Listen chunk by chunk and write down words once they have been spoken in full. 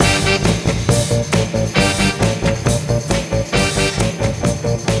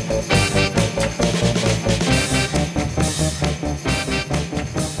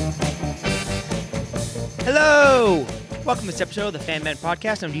Welcome to this episode of the Fan Man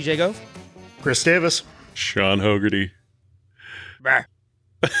Podcast. I'm DJ Gove. Chris Davis. Sean Hogarty.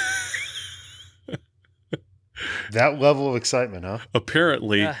 That level of excitement, huh?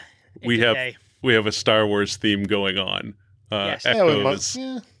 Apparently, we have a Star Wars theme going on. Yes.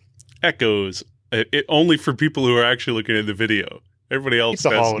 Echoes. It only for people who are actually looking at the video. Everybody else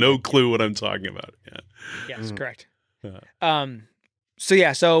has no clue what I'm talking about. Yeah. Yes, correct.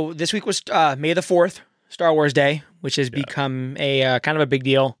 So this week was May the 4th, Star Wars Day, which has become a kind of a big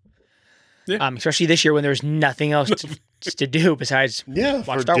deal. Yeah. Especially this year when there's nothing else to do besides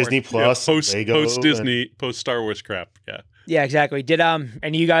watch Star Disney Wars. Plus, post Disney, post Star Wars crap. Yeah. Yeah, exactly. Did any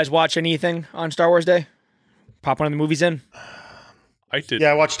of you guys watch anything on Star Wars Day? Pop one of the movies in? I did.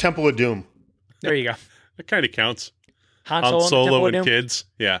 Yeah, I watched Temple of Doom. There you go. That kind of counts. Han Solo and kids.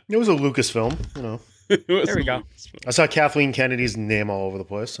 Yeah. It was a Lucasfilm, you know. There we go. I saw Kathleen Kennedy's name all over the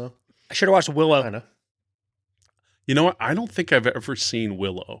place, so. I should have watched Willow. Kinda. You know what? I don't think I've ever seen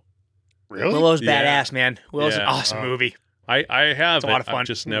Willow. Really? Willow's Yeah. badass, man. Willow's an awesome movie. I have It's a lot of fun. I've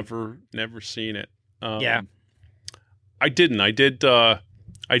just never seen it. Yeah. I didn't. I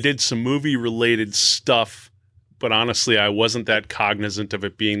did some movie related stuff, but honestly, I wasn't that cognizant of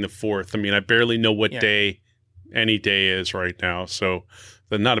it being the 4th. I mean, I barely know what day any day is right now, so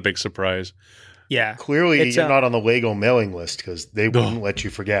not a big surprise. Yeah. Clearly, you're not on the Lego mailing list because they wouldn't let you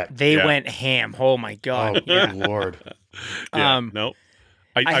forget. They went ham. Oh my god. Oh, Lord. No.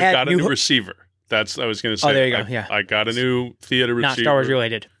 I got a new receiver. I was going to say. Oh, there you go. Yeah. I got a new theater receiver. Not Star Wars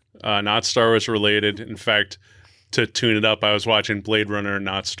related. Not Star Wars related. In fact, to tune it up, I was watching Blade Runner,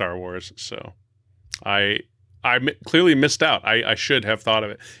 not Star Wars. So I clearly missed out. I should have thought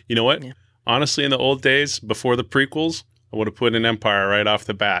of it. You know what? Yeah. Honestly, in the old days, before the prequels, I would have put in Empire right off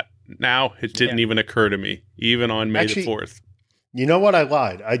the bat. Now, it didn't even occur to me, even on May the 4th. You know what? I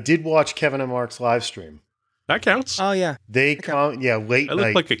lied. I did watch Kevin and Mark's live stream. That counts. Oh, yeah. They late I night.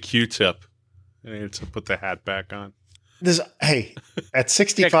 look like a Q-tip. I need to put the hat back on. At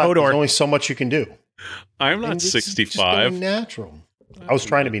 65, there's only so much you can do. I'm not And it's 65. just going natural. I was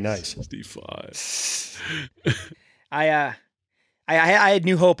trying to be nice. 65. I had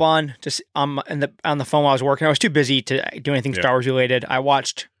New Hope on just on the phone while I was working. I was too busy to do anything Star Wars related. I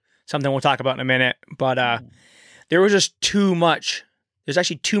watched something we'll talk about in a minute, but there was just too much. There's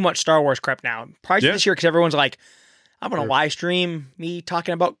actually too much Star Wars crap now. Probably this year because everyone's like, I'm going to live stream me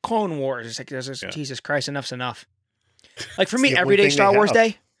talking about Clone Wars. It's like, Jesus Christ, enough's enough. Like for me, every day Star Wars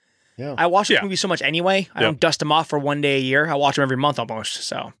Day, I watch this movie so much anyway. I don't dust them off for one day a year. I watch them every month almost.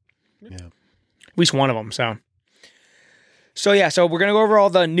 So at least one of them. So we're going to go over all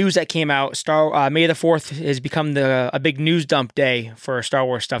the news that came out. May the 4th has become a big news dump day for Star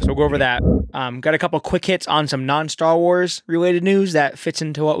Wars stuff. So we'll go over that. Got a couple quick hits on some non-Star Wars related news that fits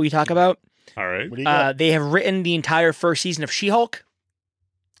into what we talk about. All right. What do you got? They have written the entire first season of She-Hulk.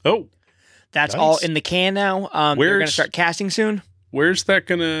 Oh. That's all in the can now. They're going to start casting soon. Where's that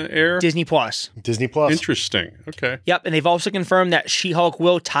going to air? Disney Plus. Disney Plus. Interesting. Okay. Yep, and they've also confirmed that She-Hulk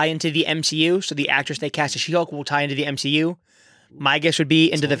will tie into the MCU. So the actress they cast as She-Hulk will tie into the MCU. My guess would be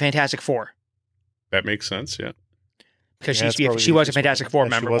into the Fantastic Four. That makes sense, yeah. Because she was a Fantastic Four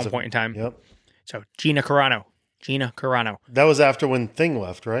member at one point in time. Yep. So Gina Carano. That was after when Thing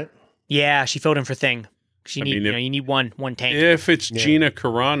left, right? Yeah, she filled in for Thing. You need one tank. If it's Gina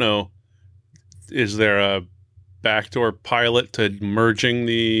Carano, is there a backdoor pilot to merging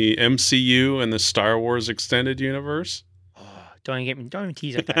the MCU and the Star Wars extended universe? Don't even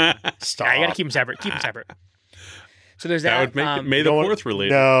tease like that. Stop. Yeah, you gotta keep them separate. So there's that. That would make it May the 4th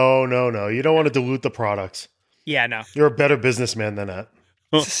related. No. You don't want to dilute the products. Yeah, no. You're a better businessman than that.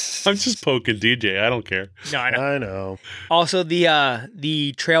 Well, I'm just poking DJ. I don't care. No, I know. Also,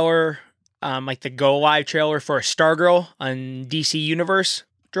 the trailer, like the go live trailer for Stargirl on DC Universe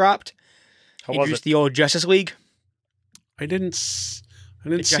dropped. How was Introduced it? the old Justice League. I didn't see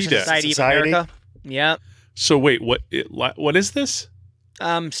Justice that. Society of America. Yeah. So wait, what is this?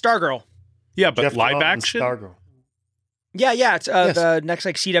 Stargirl. Yeah, but Jeff live Johns, action? Stargirl. Yeah, it's the next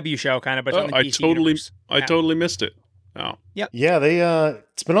like CW show kind of, but it's on the DC universe. I totally missed it. Oh. Yep. Yeah,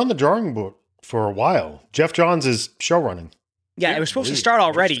 it's been on the drawing board for a while. Jeff Johns is showrunning. Yeah, it was supposed to start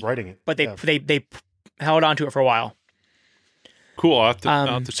already, writing it. but they held on to it for a while. Cool. I'll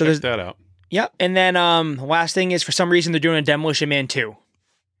have to check that out. Yep. And then last thing is for some reason they're doing a Demolition Man 2.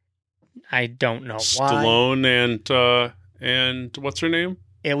 I don't know why. Stallone and what's her name?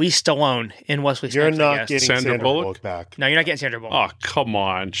 At least Stallone in Wesley Snipes. You're I not guess. getting Sandra Bullock back. No, you're not getting Sandra Bullock. Oh, come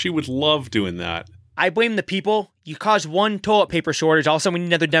on. She would love doing that. I blame the people. You caused one toilet paper shortage. All of a sudden, we need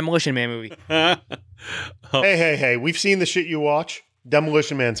another Demolition Man movie. Hey. We've seen the shit you watch.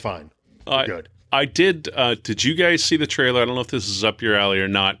 Demolition Man's fine. Good. I did. Did you guys see the trailer? I don't know if this is up your alley or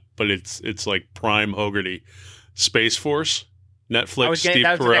not, but it's like prime Hogarty. Space Force, Netflix, Steve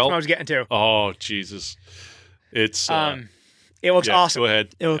that was the next one I Carell. was getting to. Oh, Jesus. It's It looks awesome. Go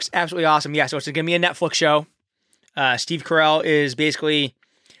ahead. It looks absolutely awesome. Yeah, so it's going to be a Netflix show. Steve Carell is basically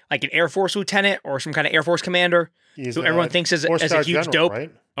like an Air Force lieutenant or some kind of Air Force commander He's, who everyone thinks is a huge general, dope.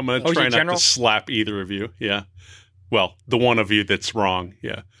 right? I'm going Oh, to try he's a not general? to slap either of you. Yeah. Well, the one of you that's wrong.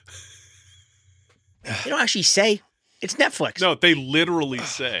 Yeah. They don't actually say. It's Netflix. No, they literally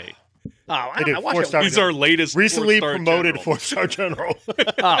say. Oh, I They don't did know. Watch four-star it. He's our latest Recently four-star promoted general. 4-star general.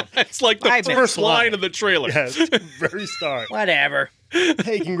 Oh, It's like the I bet. first line of the trailer. Yes, very star. whatever.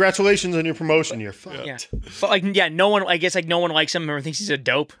 Hey, congratulations on your promotion. You're fucked. Yeah. But like, yeah, no one. I guess like no one likes him. Everyone thinks he's a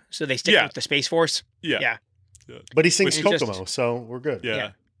dope, so they stick Yeah. with the Space Force. Yeah. Yeah. But he sings Which is Kokomo, so we're good. Yeah.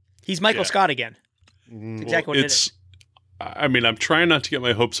 Yeah. He's Michael Yeah. Scott again. Mm, Exactly what it It's. is. I mean, I'm trying not to get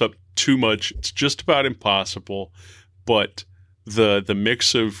my hopes up too much. It's just about impossible. But the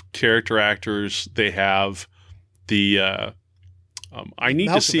mix of character actors they have, I need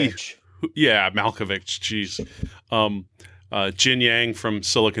to see. Malkovich. Yeah, Malkovich. Jeez. Jin Yang from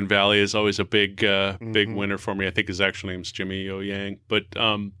Silicon Valley is always a big Mhm. winner for me. I think his actual name's Jimmy O Yang. But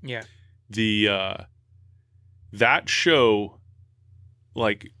Yeah. that show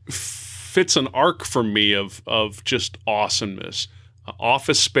like fits an arc for me of just awesomeness.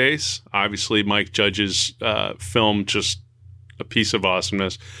 Office Space, obviously Mike Judge's film, just a piece of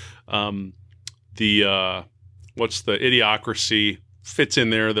awesomeness. What's the Idiocracy fits in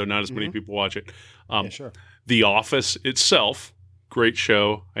there, though not as many Mhm. people watch it. Yeah, sure. The Office itself, great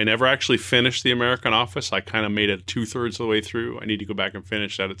show. I never actually finished The American Office. I kind of made it 2/3 of the way through. I need to go back and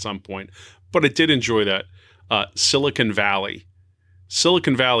finish that at some point. But I did enjoy that. Silicon Valley.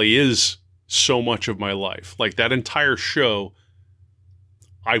 Silicon Valley is so much of my life. Like that entire show,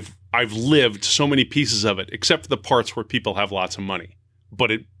 I've lived so many pieces of it, except for the parts where people have lots of money.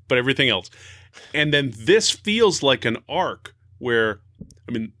 But everything else. And then this feels like an arc where,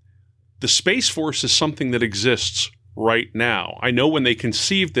 I mean, the Space Force is something that exists right now. I know when they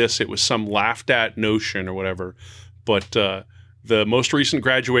conceived this, it was some laughed at notion or whatever, but the most recent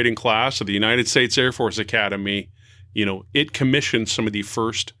graduating class of the United States Air Force Academy, it commissioned some of the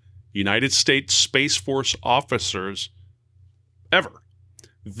first United States Space Force officers ever.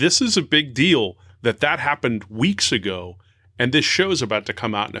 This is a big deal that happened weeks ago, and this show's about to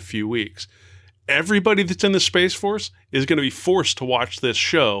come out in a few weeks. Everybody that's in the Space Force is going to be forced to watch this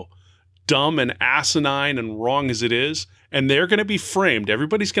show, dumb and asinine and wrong as it is, and they're going to be framed.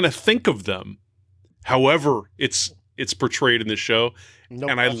 Everybody's going to think of them however it's portrayed in the show, No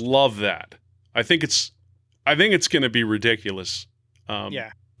and question. I love that. I think it's going to be ridiculous.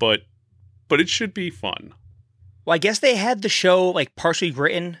 Yeah. But it should be fun. Well, I guess they had the show like partially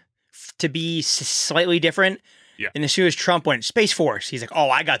written to be slightly different. Yeah. And as soon as Trump went Space Force, he's like, "Oh,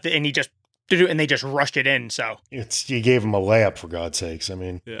 I got the," and he just did it, and they just rushed it in. So You gave him a layup, for God's sakes. I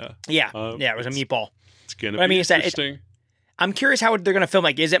mean, Yeah. yeah, Um, yeah, it was a meatball. It's going to But I be mean, it's that- interesting. I'm curious how they're going to film.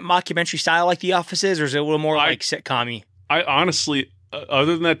 Like, is it mockumentary style like The Office is, or is it a little more like sitcom-y? I honestly,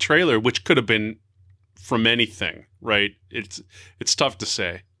 other than that trailer, which could have been from anything, right? It's tough to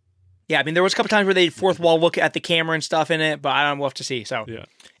say. Yeah, I mean, there was a couple times where they fourth wall look at the camera and stuff in it, but I don't know. We'll have to see. So Yeah.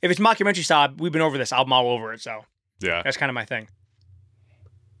 if it's mockumentary style, we've been over this. I'm all over it. So Yeah. that's kind of my thing.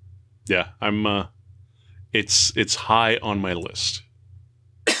 Yeah. I'm, it's high on my list.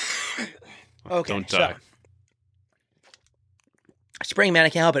 Okay, Don't so- die. Spring, man, I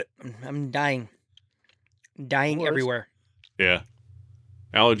can't help it. I'm dying. Dying No worries. everywhere. Yeah.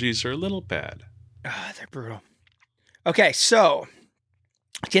 Allergies are a little bad. Ah, they're brutal. Okay, so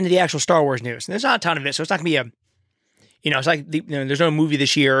get into the actual Star Wars news. And there's not a ton of it, so it's not gonna be it's like there's no movie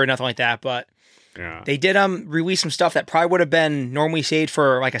this year or nothing like that. But Yeah. they did release some stuff that probably would have been normally saved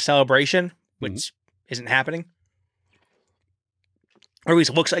for like a celebration, which isn't happening. Or at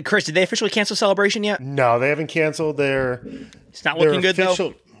least it looks like. Chris, did they officially cancel Celebration yet? no, they haven't canceled their. It's not looking good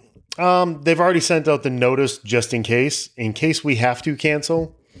though. They've already sent out the notice just in case we have to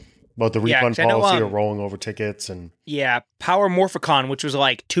cancel about the Yeah, refund 'cause I know, policy or rolling over tickets and Yeah, Power Morphicon, which was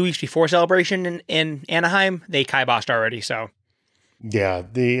like 2 weeks before Celebration in Anaheim, they kiboshed already. So yeah,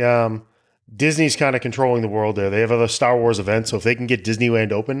 the Disney's kind of controlling the world there. They have other Star Wars events, so if they can get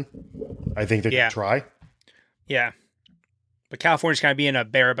Disneyland open, I think they're Yeah. gonna try. yeah, but California's kind of being a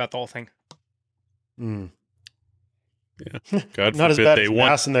bear about the whole thing. Mm. God Not as forbid bad they as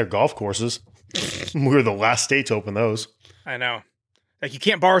want. Mass and their golf courses. We were the last state to open those. I know. Like you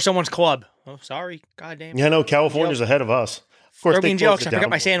can't borrow someone's club. Oh, sorry. Goddamn. Yeah, no, California's ahead of us. Of course, Throw me they in jail closed because it I forgot down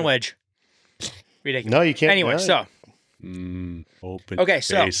my a little sand bit. wedge. Ridiculous. No, you can't. Anyway, no. so Open Okay,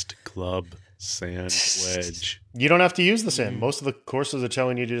 so- faced club. Sand wedge. You don't have to use the sand. Most of the courses are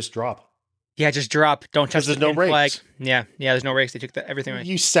telling you to just drop. Yeah, just drop. Don't touch the there's no pin flag. rakes. Yeah, there's no rakes. They took everything away.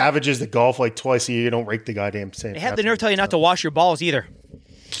 You savages that golf like twice a year, you don't rake the goddamn sand. They have the nerve to tell you not to wash your balls either.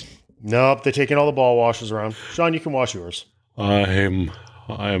 Nope, they're taking all the ball washers around. Sean, you can wash yours. I'm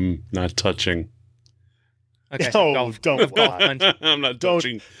not touching. Okay, No, don't lie. I'm not Don't-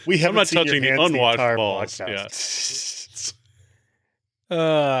 touching. We I'm haven't not seen your touching the hands unwashed entire balls. podcast.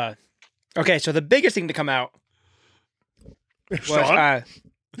 Yeah. Okay, so the biggest thing to come out was Sean?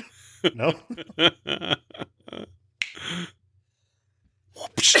 No?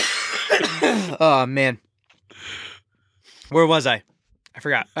 oh man, where was I? I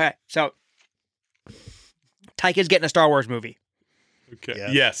forgot. All right, so Taika's getting a Star Wars movie. Okay.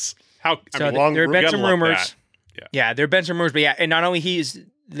 Yeah. Yes. How? So I mean, long- there have been gotta some love rumors. that. Yeah, there have been some rumors, but yeah, and not only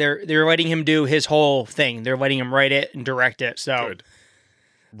they're letting him do his whole thing. They're letting him write it and direct it. So Good.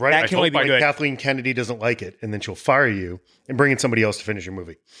 Right. That I can hope only be like good. Kathleen Kennedy doesn't like it, and then she'll fire you and bring in somebody else to finish your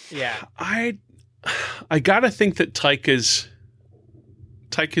movie. yeah, I gotta think that Taika's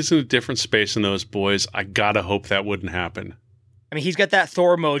in a different space than those boys. I gotta hope that wouldn't happen. I mean he's got that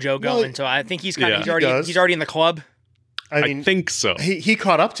Thor mojo going, Well, so I think he's kind of yeah. he's already in the club. I mean, think so. he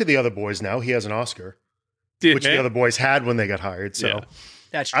caught up to the other boys now. He has an Oscar, which the other boys had when they got hired. So Yeah.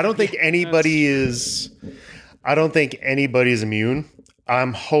 That's I don't think anybody is. I don't think anybody is immune.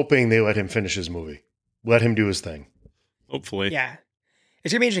 I'm hoping they let him finish his movie. Let him do his thing. Hopefully. Yeah,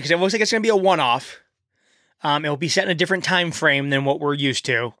 it's gonna be interesting because it looks like it's gonna be a one-off. It'll be set in a different time frame than what we're used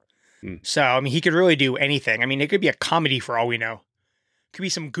to. So I mean, he could really do anything. I mean, it could be a comedy for all we know. Could be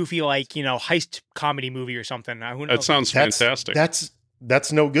some goofy like heist comedy movie or something. Who knows? That sounds That's fantastic.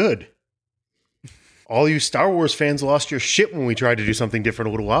 That's no good. All you Star Wars fans lost your shit when we tried to do something different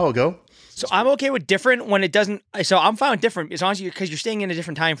a little while ago. So I'm okay with different when it doesn't. So I'm fine with different as long as because you're staying in a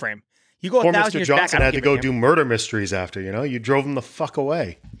different time frame. You go a Poor thousand Mr. years back. I Johnson don't had to give a go damn. do murder mysteries after, you drove him the fuck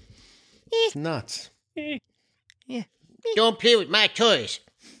away. It's nuts. Don't play with my toys.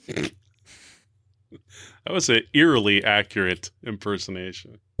 That was an eerily accurate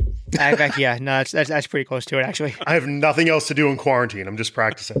impersonation. Yeah, no, that's pretty close to it actually. I have nothing else to do in quarantine. I'm just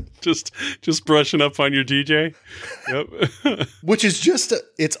practicing. Just brushing up on your DJ. Yep. Which is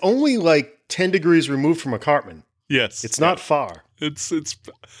it's only like 10 degrees removed from a Cartman. Yes. It's not far. It's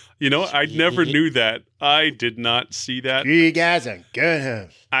I never knew that. I did not see that. You guys are good.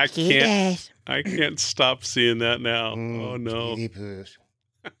 I can't stop seeing that now. Oh no.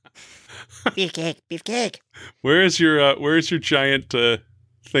 Beef cake. Where's your giant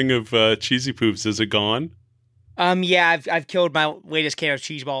thing of cheesy poops? Is it gone? Yeah, I've killed my latest can of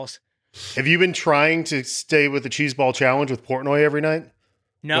cheese balls. Have you been trying to stay with the cheese ball challenge with Portnoy every night?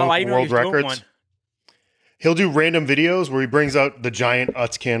 No, Going I for didn't know he was world doing records? one. He'll do random videos where he brings out the giant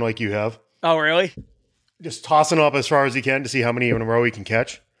Utz can like you have, Oh, really? just tossing them up as far as he can to see how many in a row he can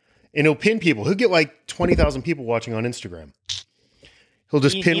catch. And he'll pin people. He'll get like 20,000 people watching on Instagram. He'll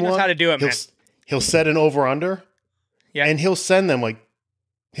just He pin knows one. how to do it, he'll, man. he'll set an over-under. Yeah. And he'll send them like,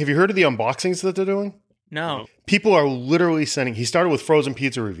 have you heard of the unboxings that they're doing? No. People are literally sending. He started with frozen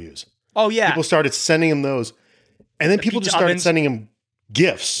pizza reviews. Oh yeah. People started sending him those. And then people pizza just started ovens. sending him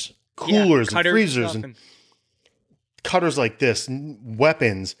gifts, Yeah, coolers, and cutters freezers, stuff and cutters like this,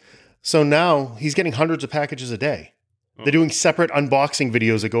 weapons. So now he's getting hundreds of packages a day. They're doing separate unboxing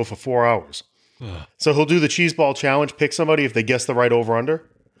videos that go for 4 hours. So he'll do the cheese ball challenge, pick somebody. If they guess the right over-under,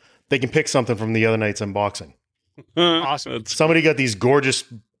 they can pick something from the other night's unboxing. Awesome. That's Somebody got these gorgeous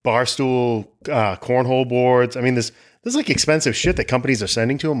barstool cornhole boards. I mean, this is like expensive shit that companies are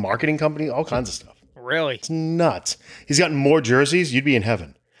sending to him, marketing company, all kinds of stuff. Really? It's nuts. He's gotten more jerseys. You'd be in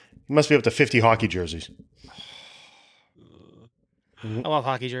heaven. He must be up to 50 hockey jerseys. I love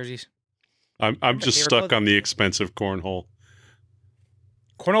hockey jerseys. I'm just favorite stuck clothing? on the expensive cornhole.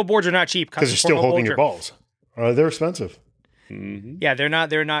 Cornhole boards are not cheap Because you're still cornhole holding your boards balls. They're expensive. Mm-hmm. Yeah, they're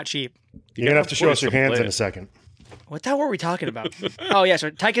not cheap. You're going to have to show us your hands in a second. What the hell were we talking about? Oh yeah, so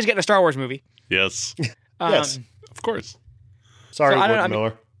Taika's getting a Star Wars movie. Yes, Yes. of course. Sorry, So I don't Wood know, I mean-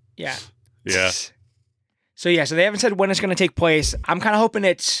 Miller. Yeah. Yeah. So yeah, so they haven't said when it's going to take place. I'm kind of hoping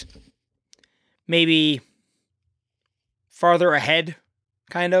it's maybe farther ahead,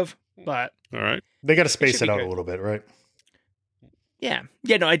 kind of. But All right. They got to space should it be out good. a little bit, right? yeah,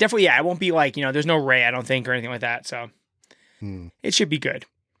 no, I definitely, it won't be like there's no Ray, I don't think, or anything like that. So it should be good.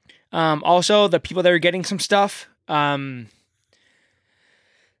 Also, the people that are getting some stuff, they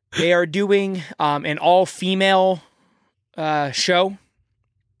are doing an all-female show.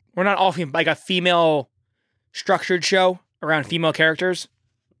 We're not all female, like a female structured show around female characters.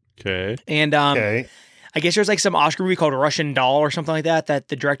 Okay. And Okay. I guess there's like some Oscar movie called Russian Doll or something like that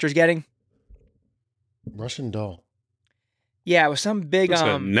the director's getting. Russian Doll. Yeah, it was some big It's a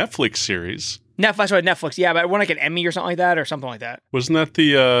Netflix series. Netflix. Yeah, but it won like an Emmy or something like that, or something like that. Wasn't that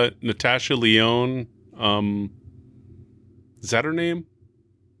the Natasha Lyonne? Is that her name?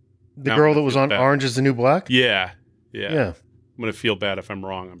 The Now girl I'm that gonna was feel on bad. Orange is the New Black? Yeah. Yeah. I'm gonna feel bad if I'm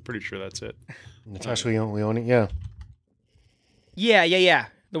wrong. I'm pretty sure that's it. Natasha Leone, yeah. Yeah.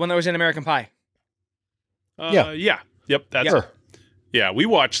 The one that was in American Pie. Yeah. Yep. That's Sure. Yeah. We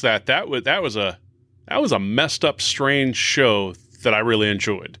watched that. That was a messed up, strange show that I really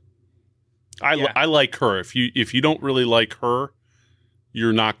enjoyed. I like her. If you don't really like her,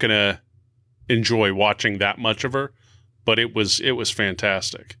 you're not gonna enjoy watching that much of her. But it was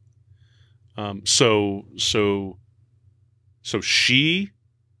fantastic. So she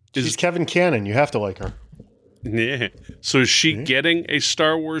She's is Kevin Cannon. You have to like her. yeah. So is she getting a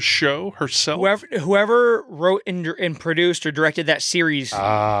Star Wars show herself? Whoever wrote and produced or directed that series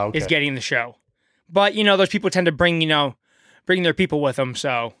Okay. is getting the show. But those people tend to bring their people with them.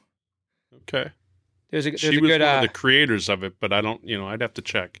 So Okay. there's a She was good one of the creators of it, but I don't. I'd have to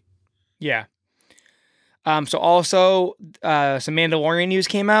check. yeah. So also some Mandalorian news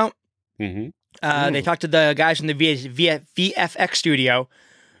came out. Mm-hmm. They talked to the guys from the VFX studio,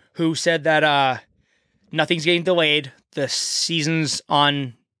 who said that nothing's getting delayed. The season's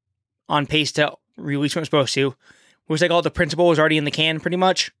on pace to release when it's supposed to. It was like all the principal was already in the can, pretty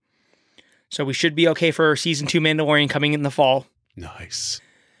much. So we should be okay for season 2 Mandalorian coming in the fall. Nice.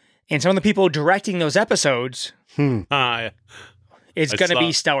 And some of the people directing those episodes Yeah. is I going to saw-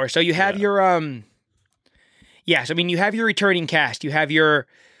 be stellar. So you have your so I mean you have your returning cast. You have your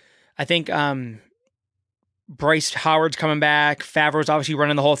I think Bryce Howard's coming back. Favreau's obviously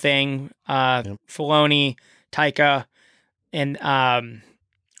running the whole thing. Filoni, Taika, and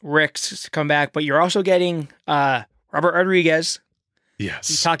Rick's come back. But you're also getting Robert Rodriguez. He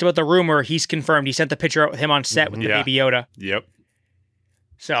Yes. talked about the rumor. He's confirmed. He sent the picture out with him on set with the Yeah. baby Yoda. Yep.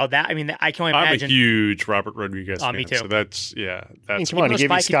 So that I can only I'm a imagine. huge Robert Rodriguez fan. me too. So that's I mean, that's come on, he those gave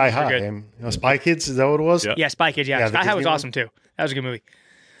you Spy Sky Kids are High. good. Spy Kids, is that what it was? Yeah. Yeah, Spy Kids. Yeah, Yeah, the Sky High was Disney one? awesome too. That was a good movie.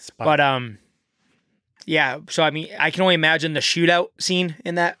 Spy- But yeah. So I mean, I can only imagine the shootout scene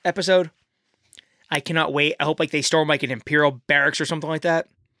in that episode. I cannot wait. I hope like they storm like an Imperial barracks or something like that.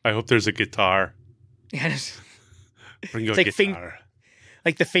 I hope there's a guitar. Yeah, just, Bring your It's like guitar.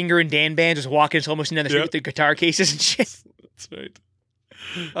 like the Finger and Dan band just walking slow motion down the street Yeah. with the guitar cases and shit. That's right.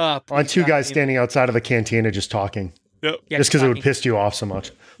 On Please, two God, guys man. standing outside of the cantina just talking. Yep. Yeah, just because it would talking. piss you off so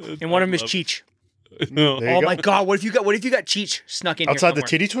much. And one of them is Cheech. No. There you Oh go. my God! What if you got Cheech snuck in here Outside the somewhere?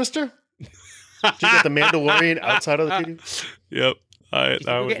 titty twister? Did you get the Mandalorian outside of the titty? Yep. I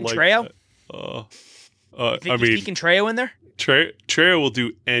we're would getting like Trejo? that. You think I he's mean, sneaking Trejo in there? Trejo will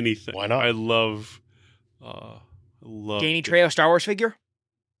do anything. Why not? I love. Danny Trejo Star Wars figure?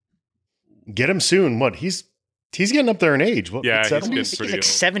 Get him soon. What? He's getting up there in age. What? Yeah, he's late 70s? getting I think pretty he's like old.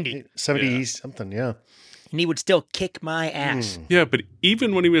 70, 70 something, yeah. and he would still kick my ass. Yeah, but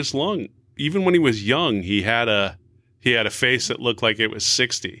even when he was young, he had a face that looked like it was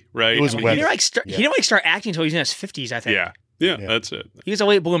 60, right? It was He weathered. didn't he didn't start acting until he was in his 50s, I think. Yeah, Yeah. that's it. He was a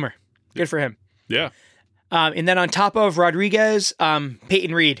late bloomer. Good for him. Yeah. And then on top of Rodriguez,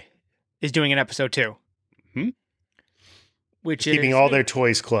 Peyton Reed is doing an episode too. Hmm. Which is Keeping all their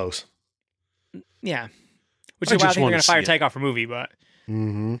toys close. yeah. Which I is why I just think they're wanna gonna fire see it. Takeoff for movie, but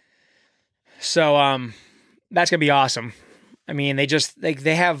Mm-hmm. so that's gonna be awesome. I mean, they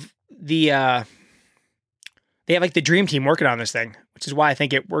have the they have like the dream team working on this thing, which is why I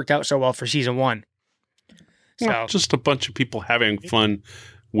think it worked out so well for season 1. So Well, just a bunch of people having fun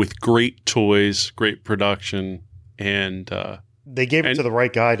with great toys, great production, and They gave it And- to the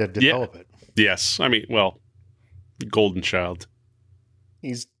right guy to develop it. yes, I mean, well, Golden Child.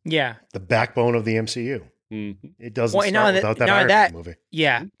 He's yeah. the backbone of the MCU. Mhm. It doesn't Well, and now start that- without that now Iron that- Man movie.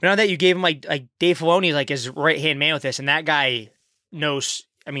 Yeah, but now that you gave him like Dave Filoni like his right hand man with this, and that guy knows.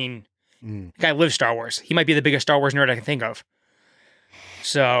 I mean, Mm. the guy lives Star Wars. He might be the biggest Star Wars nerd I can think of.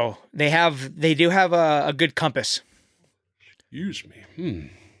 So they do have a good compass. Excuse me.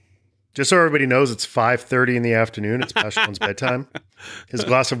 Just so everybody knows, it's 5:30 in the afternoon. It's past Sean's bedtime. His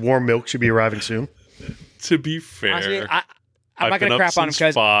glass of warm milk should be arriving soon. To be fair, Honestly, I'm I've not been gonna up crap on him since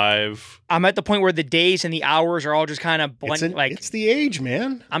because 5. I'm at the point where the days and the hours are all just kind of blending. It's the age,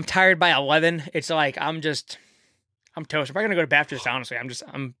 man. I'm tired by 11. It's like I'm toast. I'm probably gonna go to bed after this. Honestly,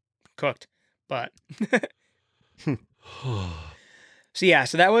 I'm cooked. But so yeah,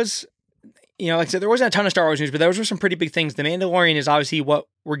 so that was, like I said, there wasn't a ton of Star Wars news, but those were some pretty big things. The Mandalorian is obviously what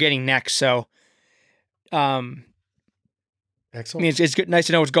we're getting next. So, I Excellent. mean, it's good, nice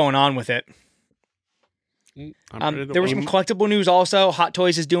to know what's going on with it. I'm ready to There was watch. some collectible news also. Hot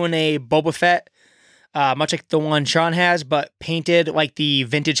Toys is doing a Boba Fett much like the one Sean has, but painted like the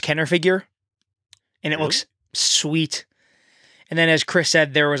vintage Kenner figure, and it Really? looks sweet. And then, as Chris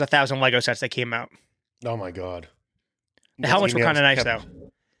said, there was 1,000 Lego sets that came out. Oh my god. The helmets were Nothing kind of else nice, kept-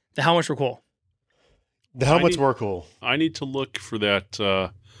 though. The helmets were cool. The helmets need- were cool. I need to look for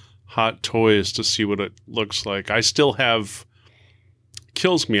that Hot Toys to see what it looks like. I still have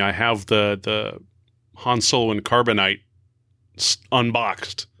kills me. I have the Han Solo and Carbonite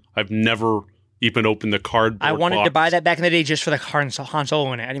unboxed. I've never even opened the cardboard. I wanted to box. buy that back in the day just for the Han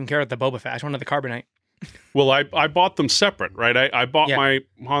Solo in it. I didn't even care about the Boba Fett. I just wanted the Carbonite. Well, I bought them separate, right? I bought Yeah. my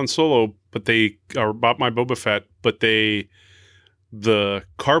Han Solo, bought my Boba Fett, but the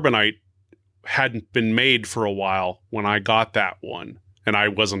Carbonite hadn't been made for a while when I got that one, and I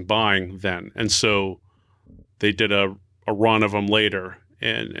wasn't buying then, and so they did a run of them later,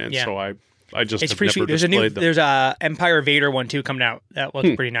 and Yeah. so I just It's have pretty never sweet. displayed them. There's a Empire Vader one too coming out. That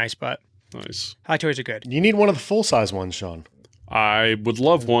looks pretty nice, but Nice. Hot Toys are good. You need one of the full size ones, Sean. I would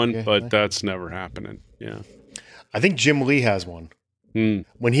love one, Yeah. but that's never happening. Yeah. I think Jim Lee has one. Hmm.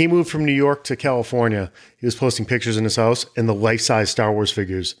 When he moved from New York to California, he was posting pictures in his house, and the life-size Star Wars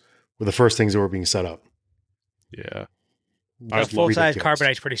figures were the first things that were being set up. Yeah. The I'd full size Ridiculous.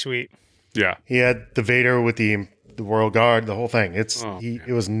 Carbonite's pretty sweet. Yeah. He had the Vader with the Royal Guard, the whole thing. Oh,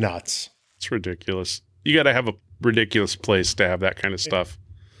 It was nuts. It's ridiculous. You got to have a ridiculous place to have that kind of stuff.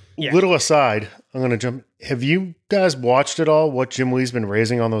 Yeah. Little aside, I'm going to jump. Have you guys watched at all what Jim Lee's been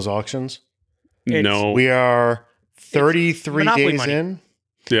raising on those auctions? It's- No. We are 33 Monopoly days money. in.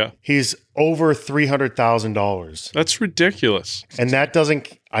 Yeah. He's over $300,000. That's ridiculous. And that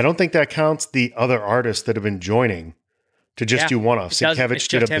doesn't, I don't think that counts the other artists that have been joining to just Yeah, do one off. it doesn't. Sienkiewicz It's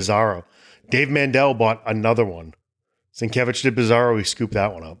did a just him. Bizarro. Dave Mandel bought another one. Sienkiewicz did Bizarro. He scooped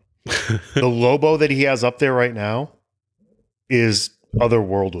that one up. The Lobo that he has up there right now is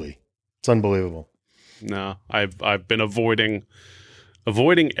otherworldly. It's unbelievable. No, I've been avoiding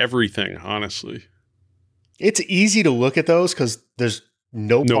everything, honestly. It's easy to look at those because there's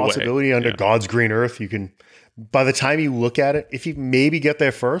no No way. possibility under Yeah. God's green earth. You can, by the time you look at it, if you maybe get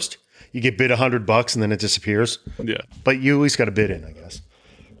there first, you get bid $100 and then it disappears. Yeah. But you at least got a bid in, I guess.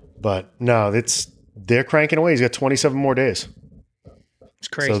 But no, they're cranking away. He's got 27 more days. It's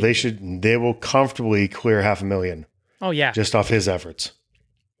crazy. So they will comfortably clear $500,000 oh yeah. just off his efforts.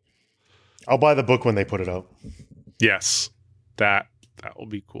 I'll buy the book when they put it out. Yes. That will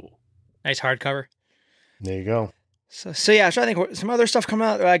be cool. Nice hardcover. There you go. So yeah, so I think some other stuff coming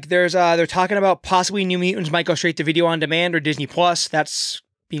out. Like there's they're talking about possibly New Mutants might go straight to video on demand or Disney Plus. That's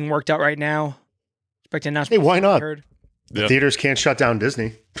being worked out right now. Expect to announce. Hey, why not? Heard. Yeah. Theaters can't shut down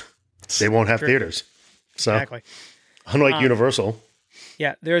Disney. They won't have True. theaters. So Exactly. unlike Universal.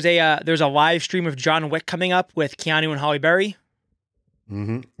 Yeah, there's a live stream of John Wick coming up with Keanu and Halle Berry.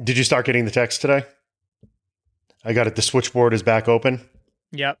 Did you start getting the text today? I got it. The switchboard is back open.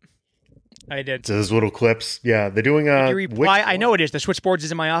 Yep, I did. It's those little clips. Yeah, they're doing Did a. you reply? I know it is. The switchboards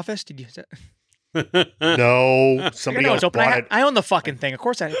is in my office. Did you? No, I somebody know else it's open. bought it. I own the fucking thing. Of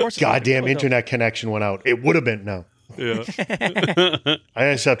course. Of course. it's open. Goddamn It's open. internet connection went out. It would have been no. Yeah.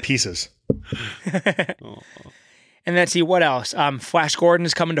 I just have pieces. And let's see what else. Flash Gordon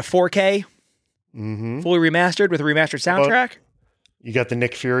is coming to 4K, fully remastered with a remastered soundtrack. You got the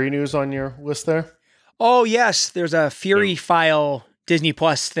Nick Fury news on your list there? Oh yes, there's a Fury File Disney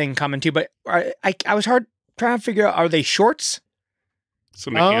Plus thing coming too. But I was hard trying to figure out, are they shorts? It's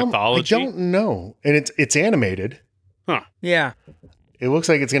an anthology. I don't know. And it's animated. Huh. Yeah. It looks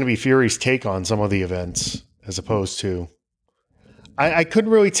like it's going to be Fury's take on some of the events as opposed to. I couldn't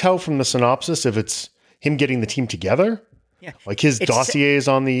really tell from the synopsis if it's him getting the team together. Yeah. Like his It's- dossiers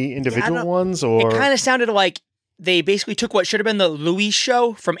on the individual know. ones, or It kind of sounded like they basically took what should have been the Louis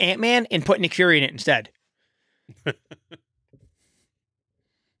show from Ant-Man and put Nick Fury in it instead. okay.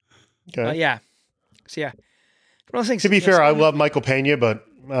 Yeah. So yeah. One of those things, To be you know, fair, I some- love Michael Pena, but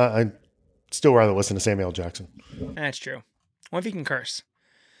I'd still rather listen to Samuel L. Jackson. That's true. What if you can curse?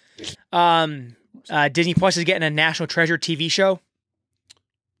 Disney Plus is getting a National Treasure TV show.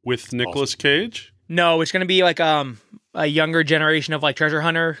 With Nicolas Cage? No, it's going to be like a younger generation of like treasure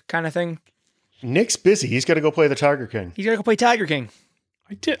hunter kind of thing. Nick's busy. He's got to go play the Tiger King. He's got to go play Tiger King.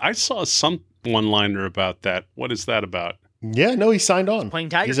 I saw some one-liner about that. What is that about? Yeah, no, he signed on. Playing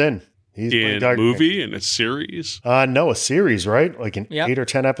Tiger. He's in. He's playing In a Tiger King. movie, in a series? No, a series, right? Like an Yep. 8 or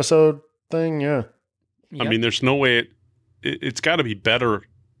 10 episode thing. Yeah. Yep. I mean, there's no way it's got to be better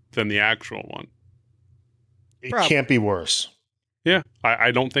than the actual one. It Probably. can't be worse. Yeah,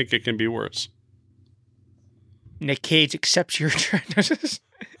 I don't think it can be worse. Nick Cage accepts your treasures.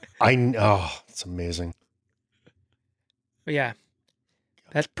 Oh, it's amazing. But yeah.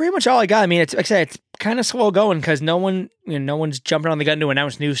 That's pretty much all I got. I mean, it's like I said, it's kind of slow going because no one's jumping on the gun to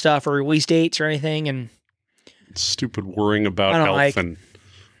announce new stuff or release dates or anything. And Stupid worrying about I don't health like- and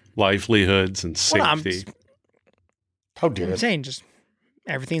livelihoods and Well, I'm safety. How dare I'm it? saying just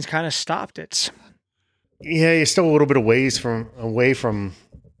everything's kind of stopped. It's Yeah, you're still a little bit away from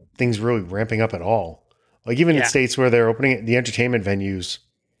things really ramping up at all. Like even in Yeah. states where they're opening the entertainment venues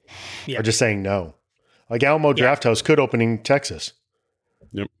Yeah. are just saying no. Like Alamo Draft House could open in Texas.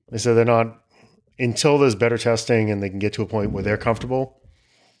 Yep. They said they're not until there's better testing and they can get to a point where they're comfortable.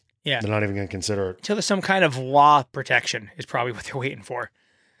 Yeah. They're not even going to consider it. until there's some kind of law protection is probably what they're waiting for.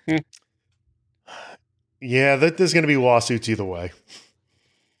 Yeah, there's going to be lawsuits either way.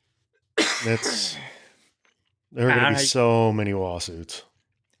 There are going to be so many lawsuits.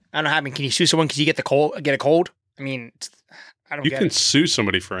 I don't know. I mean, can you sue someone because you get a cold? I mean, I don't You get can it. sue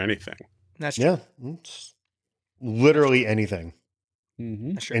somebody for anything. That's true. Yeah, it's literally anything.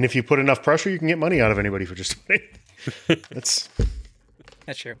 Mm-hmm. That's true. And if you put enough pressure, you can get money out of anybody for just that's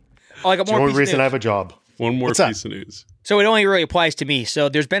That's true. Oh, I got the more. only piece of reason I news. have a job. One more What's that? piece of news. So it only really applies to me. So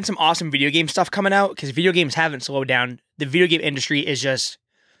there's been some awesome video game stuff coming out because video games haven't slowed down. The video game industry is just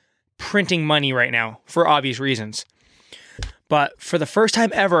printing money right now for obvious reasons. But for the first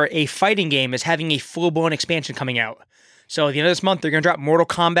time ever, a fighting game is having a full-blown expansion coming out. So at the end of this month, they're going to drop Mortal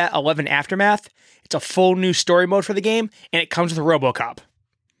Kombat 11 Aftermath. It's a full new story mode for the game, and it comes with RoboCop.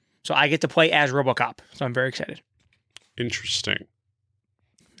 So I get to play as RoboCop. So I'm very excited. Interesting.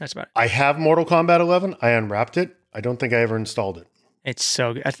 That's about it. I have Mortal Kombat 11. I unwrapped it. I don't think I ever installed it. It's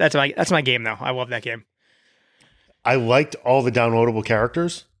so good. That's my game, though. I love that game. I liked all the downloadable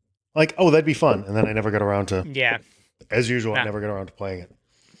characters. Like, oh, that'd be fun. And then I never got around to, Yeah, as usual, I Nah. never got around to playing it.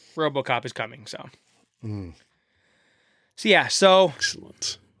 RoboCop is coming. So Mm. So yeah, so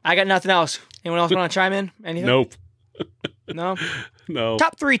Excellent. I got nothing else. Anyone else want to chime in? Anything? Nope. No? No.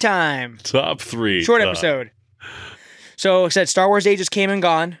 Top 3 time. Top 3. Short episode. So like I said, Star Wars Day just came and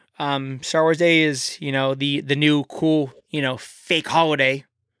gone. Star Wars Day is, the new cool, fake holiday.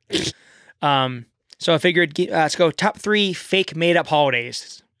 So I figured let's go top 3 fake made up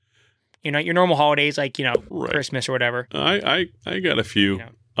holidays. Your normal holidays like, Right. Christmas or whatever. I got a few. Yeah.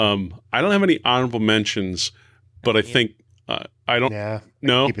 I don't have any honorable mentions, but I think I don't. Yeah.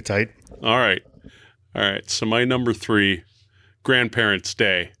 No. Keep it tight. All right. So my number 3, Grandparents'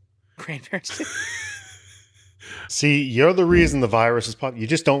 Day. Grandparents Day. See, you're the reason the virus is popping. You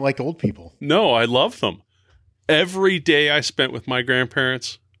just don't like old people. No, I love them. Every day I spent with my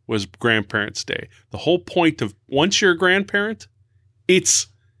grandparents was Grandparents' Day. The whole point of once you're a grandparent, it's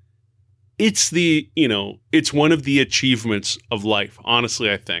it's one of the achievements of life. Honestly,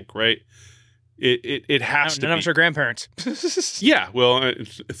 I think, right? It has to None of be. us are grandparents. Yeah, well,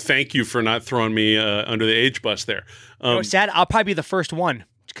 thank you for not throwing me under the age bus there. Sad. I'll probably be the first one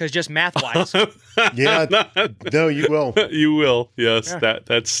because just math wise. Yeah. No, you will. You will. Yes, Yeah.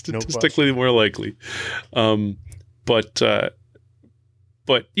 that's statistically more likely. But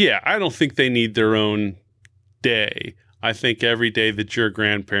yeah, I don't think they need their own day. I think every day that you're a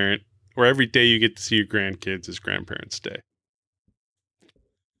grandparent or every day you get to see your grandkids is Grandparents' Day.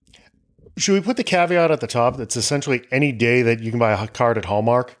 Should we put the caveat at the top that's essentially any day that you can buy a card at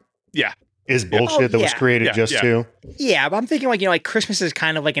Hallmark Yeah. is bullshit Oh, that was yeah. created Yeah, just yeah. to? Yeah, but I'm thinking like Christmas is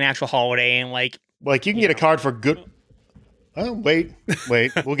kind of like an actual holiday and like Like, you can get a card for good. Oh, wait.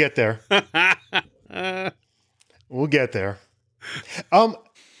 We'll get there. We'll get there.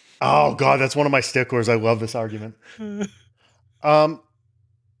 Oh God, that's one of my sticklers. I love this argument.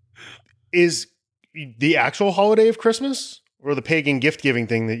 Is the actual holiday of Christmas or the pagan gift giving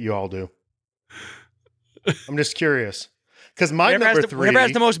thing that you all do? I'm just curious. Because my number 3. whoever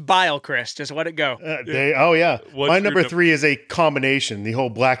has the most bile, Chris, just let it go. Oh yeah. What's My your number num- 3 is a combination. The whole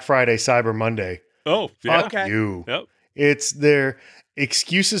Black Friday, Cyber Monday. Oh, yeah. Fuck Okay. you. Yep. It's their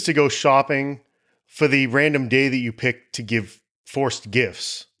excuses to go shopping for the random day that you pick to give forced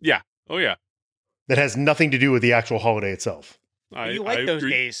gifts Yeah. Oh, yeah. that has nothing to do with the actual holiday itself. You like those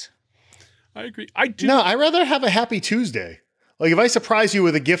agree. days. I agree. I do. No, I'd rather have a happy Tuesday. Like if I surprise you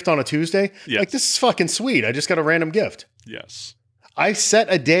with a gift on a Tuesday, Yes. like this is fucking sweet. I just got a random gift. Yes. I set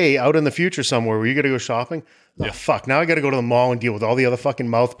a day out in the future somewhere where you got to go shopping. Oh, Yeah. fuck. Now I got to go to the mall and deal with all the other fucking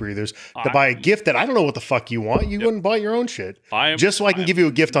mouth breathers to buy a gift that I don't know what the fuck you want. You wouldn't buy your own shit. Just so I can give you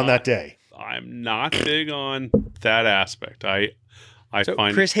a gift on that day. I'm not big on that aspect. I So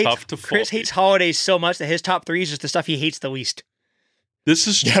find Chris it hates tough to Chris follow. hates holidays so much that his top 3 is just the stuff he hates the least. This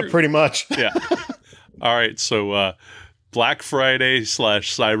is Yeah, true. pretty much. Yeah. All right. So Black Friday /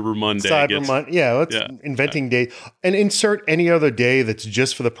 Cyber Monday. Cyber gets- Monday. Yeah, let's Yeah. inventing day and insert any other day that's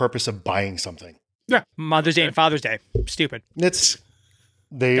just for the purpose of buying something. Mother's Day and Father's Day. Stupid. It's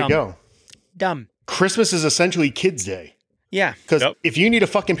There you Dumb. go. Dumb. Christmas is essentially kids' day. Yeah. Because Yep. if you need a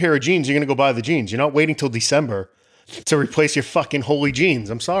fucking pair of jeans, you're going to go buy the jeans. You're not waiting till December to replace your fucking holy jeans.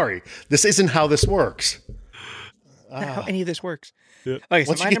 I'm sorry. This isn't how this works. Not how any of this works. Yeah. Okay,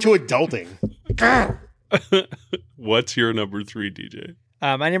 so Once my you get number, to adulting, What's your number 3, DJ?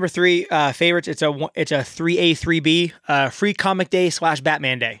 my number 3 favorites. It's a 3A 3B free comic day /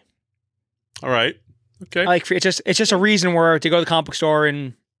 Batman day. All right. Okay. I like it's just a reason where to go to the comic book store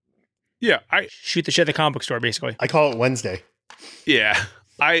and yeah. shoot the shit at the comic book store basically. I call it Wednesday. Yeah.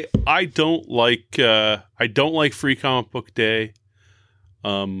 I don't like free comic book day.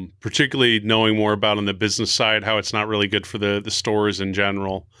 Particularly knowing more about on the business side how it's not really good for the stores in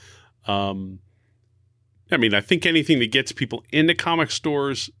general. I mean, I think anything that gets people into comic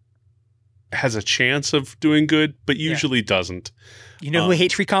stores has a chance of doing good, but usually doesn't. You know who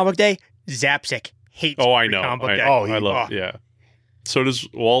hates free comic book day? Zapsik hates. Oh, I free know. comic book I day. love. Yeah. So does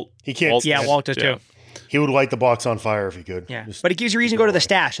Walt. He can't. Walt- Yeah, Walt does Yeah. too. He would light the box on fire if he could. Yeah, Just- but it gives you a reason to go to the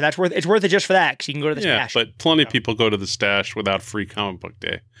stash. So it's worth it just for that because you can go to the Yeah, stash. but plenty of people go to the stash without free comic book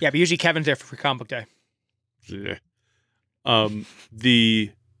day. Yeah, but usually Kevin's there for free comic book day. Yeah.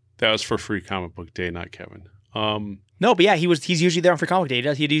 That was for free comic book day, not Kevin. No, but yeah, he's usually there on free comic book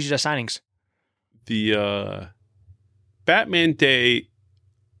day. He usually does signings. The Batman Day,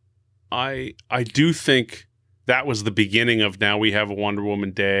 I do think that was the beginning of now we have a Wonder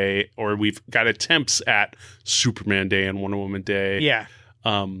Woman Day, or we've got attempts at Superman Day and Wonder Woman Day. Yeah,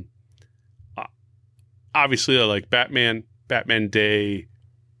 Obviously, I like Batman Day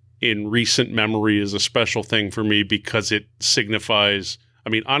in recent memory is a special thing for me because it signifies, I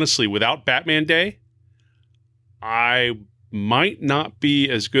mean, honestly, without Batman Day, I might not be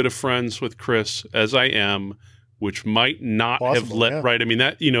as good of friends with Chris as I am, which might not have Possible, let yeah. right. I mean,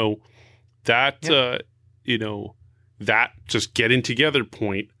 that just getting together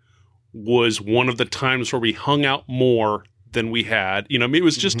point was one of the times where we hung out more than we had. I mean, it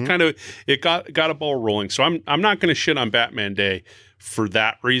was just kind of, it got a ball rolling. So I'm not going to shit on Batman Day for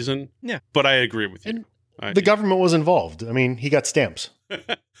that reason. Yeah. But I agree with you. The government was involved. I mean, he got stamps.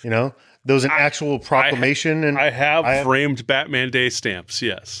 There was an actual proclamation, and I have framed Batman Day stamps.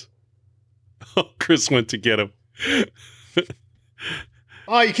 Yes. Chris went to get them.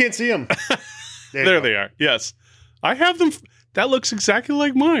 oh, you can't see them. There they are. Yes. I have them. That looks exactly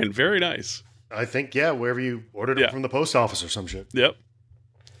like mine. Very nice. I think, yeah, wherever you ordered them from the post office or some shit. Yep.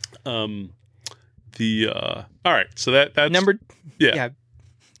 All right. So that's number. Yeah.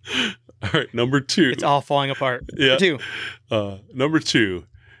 All right. Number 2. It's all falling apart. Yeah. Number 2. Number 2,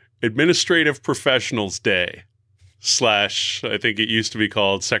 Administrative Professionals Day / I think it used to be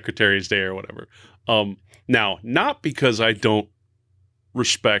called Secretary's Day or whatever. Now, not because I don't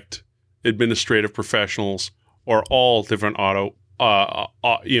respect administrative professionals or all different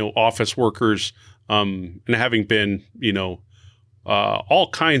office workers, and having been, all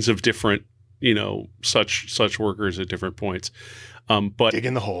kinds of different, such workers at different points. But Dig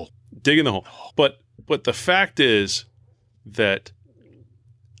in the hole. But the fact is that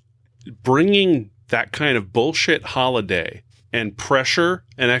bringing that kind of bullshit holiday and pressure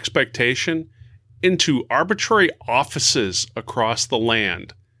and expectation into arbitrary offices across the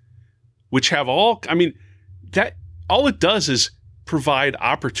land, which have all it does is provide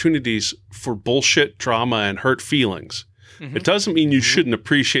opportunities for bullshit drama and hurt feelings. Mm-hmm. It doesn't mean you shouldn't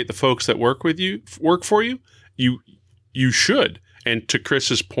appreciate the folks that work for you. You should. And to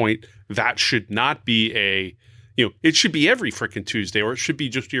Chris's point, that should not be it should be every freaking Tuesday, or it should be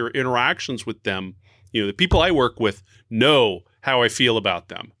just your interactions with them. The people I work with know how I feel about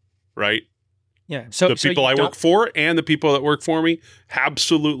them, right? Yeah. So the people I work for and the people that work for me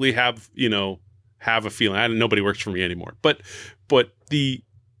absolutely have a feeling. Nobody works for me anymore, but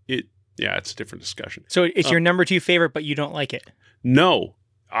it's a different discussion. So it's your number 2 favorite, but you don't like it. No,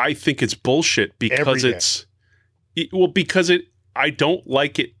 I think it's bullshit because I don't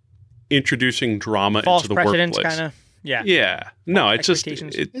like it introducing drama False into the precedents, workplace. kind of. Yeah. Yeah. No, it's just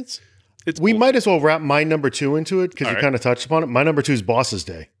Expectations. it's We bull- might as well wrap my number 2 into it because All you right. kind of touched upon it. My number 2 is Boss's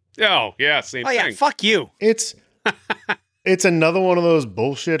Day. Oh, yeah, same Oh yeah. thing. Fuck you. It's another one of those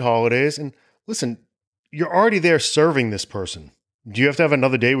bullshit holidays. And listen, you're already there serving this person. Do you have to have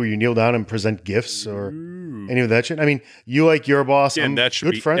another day where you kneel down and present gifts or any of that shit? I mean, you like your boss. Yeah, I'm and that should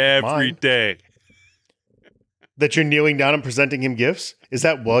good be friend of every mine. day. That you're kneeling down and presenting him gifts? Is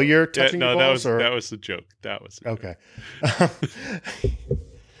that while you're touching your boss? that was the joke. That was Okay.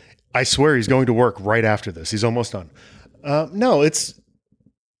 I swear he's going to work right after this. He's almost done. No,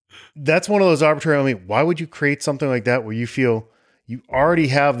 that's one of those arbitrary. I mean, why would you create something like that where you feel you already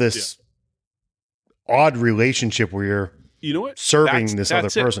have this odd relationship where you're You know what? serving this other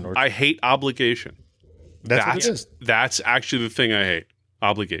that's it. person. Or I hate obligation. that's what it is. That's actually the thing I hate.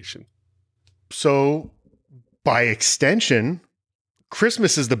 Obligation. So, by extension,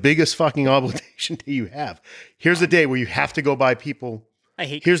 Christmas is the biggest fucking obligation day you have. Here's the day where you have to go buy people. I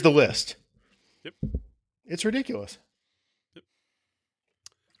hate. Here's the list. Yep. It's ridiculous.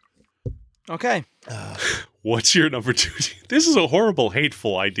 Okay. What's your number 2? This is a horrible,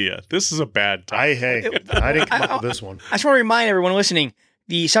 hateful idea. This is a bad time. I didn't come up with this one. I just want to remind everyone listening.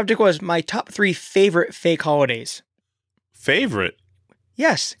 The subject was my top 3 favorite fake holidays. Favorite?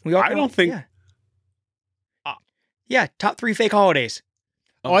 Yes, we all. I don't think- Yeah, top 3 fake holidays.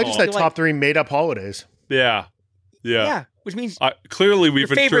 Oh, I just had Like- top 3 made up holidays. Yeah. Yeah, which means Clearly, your we've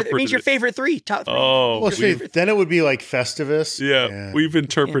favorite. interpreted It means your it. favorite 3. Top 3. Oh, Well, see, then it would be like Festivus. yeah. We've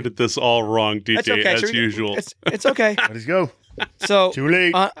interpreted this all wrong, DJ, That's okay. as So usual. It's okay. Let's go. So Too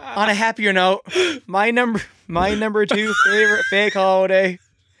late. on a happier note, my number 2 favorite fake holiday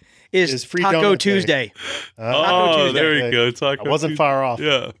is Free Taco Donut Day. Tuesday. Oh, Tuesday. there you go. I wasn't far off.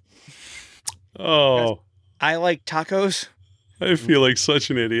 Yeah. Oh, I like tacos, I feel like such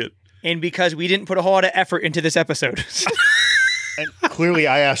an idiot. and because we didn't put a whole lot of effort into this episode. And clearly,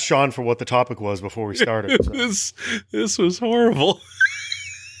 I asked Sean for what the topic was before we started. So. This was horrible.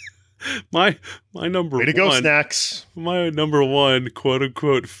 my number Way to go, one, Snacks. my number 1 quote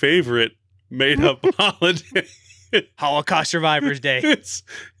unquote favorite made up holiday. Holocaust Survivors Day.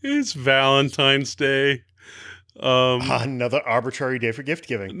 It's Valentine's Day. Another arbitrary day for gift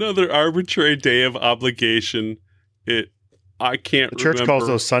giving. Another arbitrary day of obligation. I can't The church remember. calls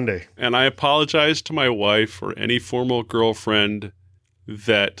those Sunday. And I apologize to my wife or any former girlfriend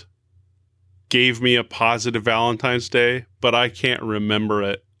that gave me a positive Valentine's Day, but I can't remember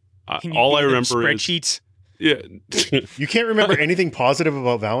it. Can you All I give them remember is spreadsheets. yeah. You can't remember anything positive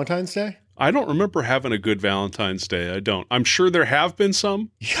about Valentine's Day? I don't remember having a good Valentine's Day. I don't. I'm sure there have been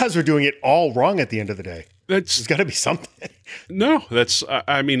some. You guys are doing it all wrong at the end of the day. That's There's got to be something. no. That's.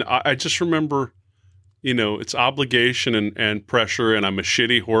 I mean, I just remember. It's obligation and pressure, and I'm a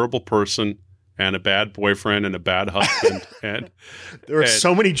shitty, horrible person, and a bad boyfriend, and a bad husband, and There are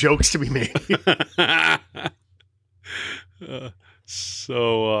so many jokes to be made.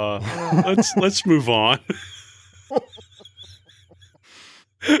 Let's move on.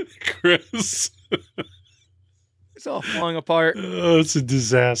 Chris, It's all falling apart. oh, it's a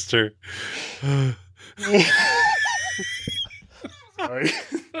disaster. Sorry.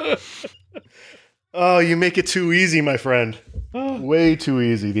 Oh, you make it too easy, my friend. Way too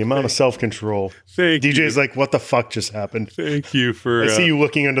easy. The amount of self-control. Thank DJ's you. like, what the fuck just happened? Thank you for. I see you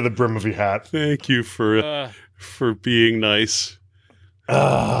looking under the brim of your hat. Thank you for being nice.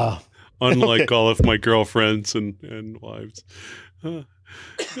 Ah. Unlike Okay. all of my girlfriends and wives.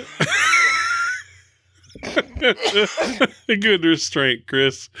 Good restraint,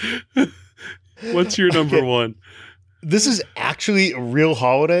 Chris. What's your number Okay. 1? This is actually a real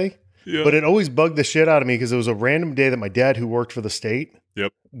holiday, Yeah. but it always bugged the shit out of me because it was a random day that my dad, who worked for the state,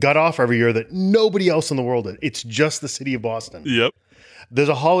 Yep. got off every year that nobody else in the world did. It's just the city of Boston. Yep. There's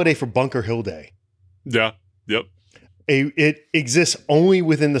a holiday for Bunker Hill Day. Yeah. Yep. It exists only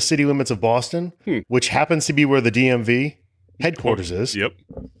within the city limits of Boston, which happens to be where the DMV headquarters is, Yep.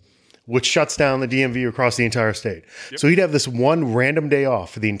 which shuts down the DMV across the entire state. Yep. So he'd have this one random day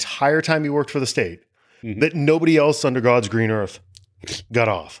off for the entire time he worked for the state Mhm. that nobody else under God's green earth got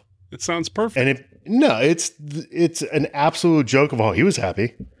off. It sounds perfect. And it's an absolute joke of how he was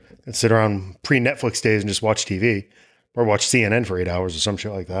happy and sit around pre-Netflix days and just watch TV or watch CNN for 8 hours or some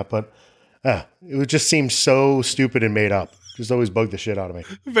shit like that. But it would just seem so stupid and made up. Just always bugged the shit out of me.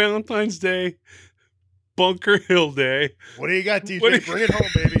 Valentine's Day, Bunker Hill Day. What do you got, DJ? What do you- Bring it home,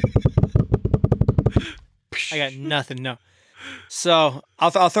 baby. I got nothing. No. So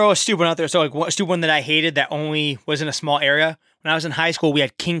I'll throw a stupid one out there. So like one stupid one that I hated that only was in a small area. When I was in high school, we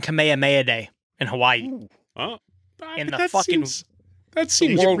had King Kamehameha Day in Hawaii. Oh, In but the fucking that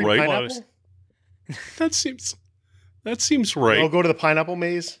seems world right. closed. That seems right. I'll go to the pineapple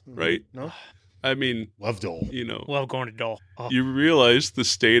maze. Right. No? I mean, Love Dole. Love going to Dole. Oh. you realize the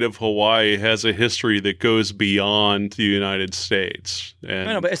state of Hawaii has a history that goes beyond the United States. And,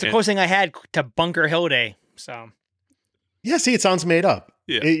 I know, but it's the and- closest thing I had to Bunker Hill Day. So Yeah, see, it sounds made up.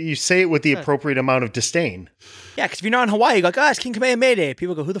 Yeah. You say it with the appropriate amount of disdain. yeah, because if you're not in Hawaii, you go, it's King Kamehameha Day.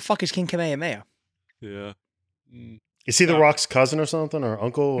 People go, who the fuck is King Kamehameha? Yeah. Mm. Is he the Rock's cousin or something, or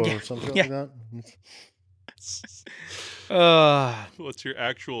uncle, or Yeah. something Yeah. like that? What's your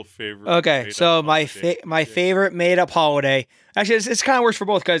actual favorite? Okay, made-up so my holiday? my favorite made up holiday. Actually, it's kind of works for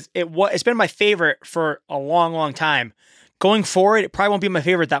both because it's been my favorite for a long, long time. Going forward, it probably won't be my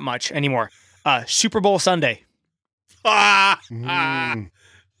favorite that much anymore. Super Bowl Sunday. Mm.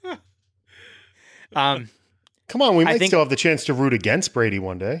 Come on, we might still have the chance to root against Brady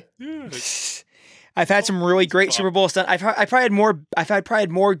one day. Yeah. I've had some really great Super Bowl. I've probably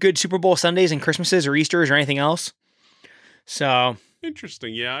had more good Super Bowl Sundays and Christmases or Easters or anything else. So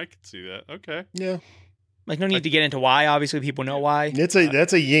Interesting. Yeah, I could see that. Okay. Yeah, like no need to get into why. Obviously, people know why. that's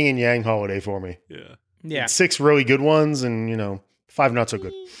a yin and yang holiday for me. Yeah. Yeah, 6 really good ones, and 5 not so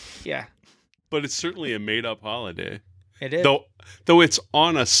good. yeah, But it's certainly a made-up holiday. it is. Though it's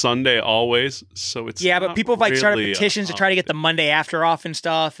on a Sunday always, so it's Yeah, but not people have started really petitions to try to get the Monday after off and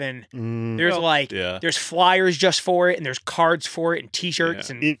stuff, and there's there's flyers just for it, and there's cards for it, and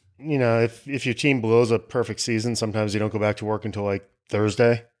T-shirts, and If your team blows a perfect season, sometimes you don't go back to work until like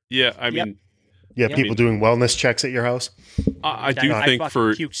Thursday. Yeah, I mean, You have people doing wellness checks at your house. I do think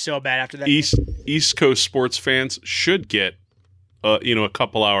for puked so bad after that. East Coast sports fans should get a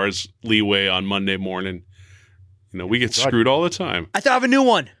couple hours leeway on Monday morning. We get screwed all the time. I thought of a new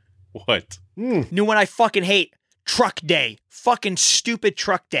one. What? New one I fucking hate. Truck Day. Fucking stupid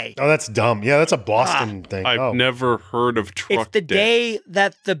Truck Day. Oh, that's dumb. Yeah, that's a Boston thing. I've never heard of Truck It's the day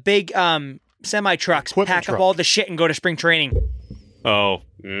that the big semi trucks Equipment pack truck. up all the shit and go to spring training. Oh,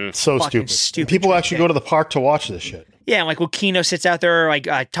 yeah. So Fucking stupid. stupid People truck actually day. go to the park to watch this shit. Yeah, and like Keno sits out there like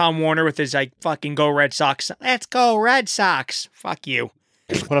Tom Warner with his like fucking Go Red Sox. Let's go Red Sox. Fuck you,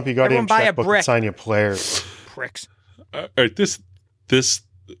 Put up your goddamn Everyone buy a checkbook brick. and sign your players. pricks. All right, this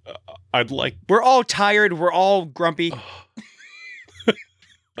I'd like. We're all tired. We're all grumpy.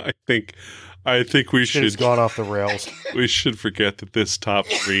 I think we Shit has should gone off the rails. forget that this top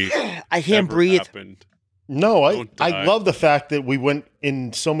 3 I can't ever breathe. happened. No, I Don't die. love the fact that we went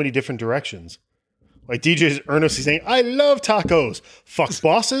in so many different directions. Like DJ's earnestly saying, I love tacos. Fuck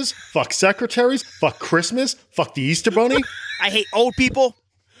bosses. Fuck secretaries. Fuck Christmas. Fuck the Easter Bunny. I hate old people.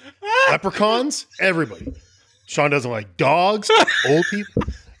 Leprechauns. Everybody. Sean doesn't like dogs. Old people.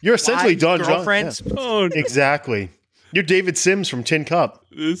 You're essentially Wives, Don John. girlfriends. Oh, Yeah, exactly. You're David Sims from Tin Cup.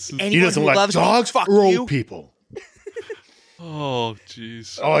 this is. Anyone He doesn't who like loves dogs fuck or old you. people. Oh,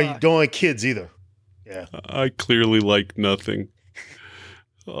 jeez. Oh, you don't like kids either. Yeah. I clearly like nothing.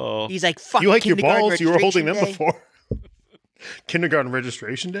 Oh, He's like, fuck You like your kindergarten balls? You were holding them registration day. before. Kindergarten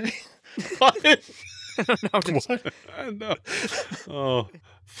registration day? What? no. Oh,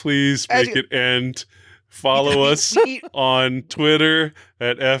 please make it end. Follow us on Twitter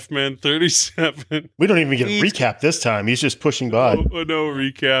at fman37. We don't even get a Please. recap this time. He's just pushing by. Oh, no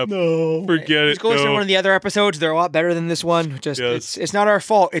recap. No. Forget Just it. go listen to No. one of the other episodes. They're a lot better than this one. Just Yes. it's not our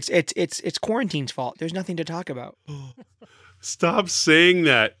fault. It's quarantine's fault. There's nothing to talk about. Stop saying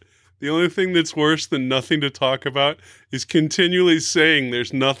that. The only thing that's worse than nothing to talk about is continually saying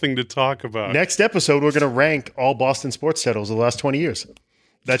there's nothing to talk about. Next episode, we're going to rank all Boston sports titles of the last 20 years.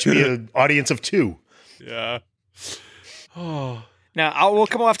 That should be an audience of 2. Yeah. Oh. Now we'll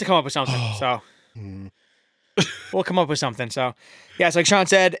have to come up with something. So we'll come up with something. So yeah, it's like Sean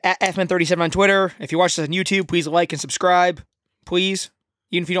said, at FMan37 on Twitter. If you watch this on YouTube, please like and subscribe. Please.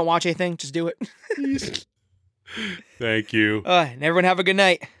 Even if you don't watch anything, just do it. Thank you. And everyone have a good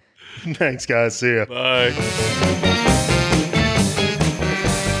night. Thanks, guys. See ya. Bye.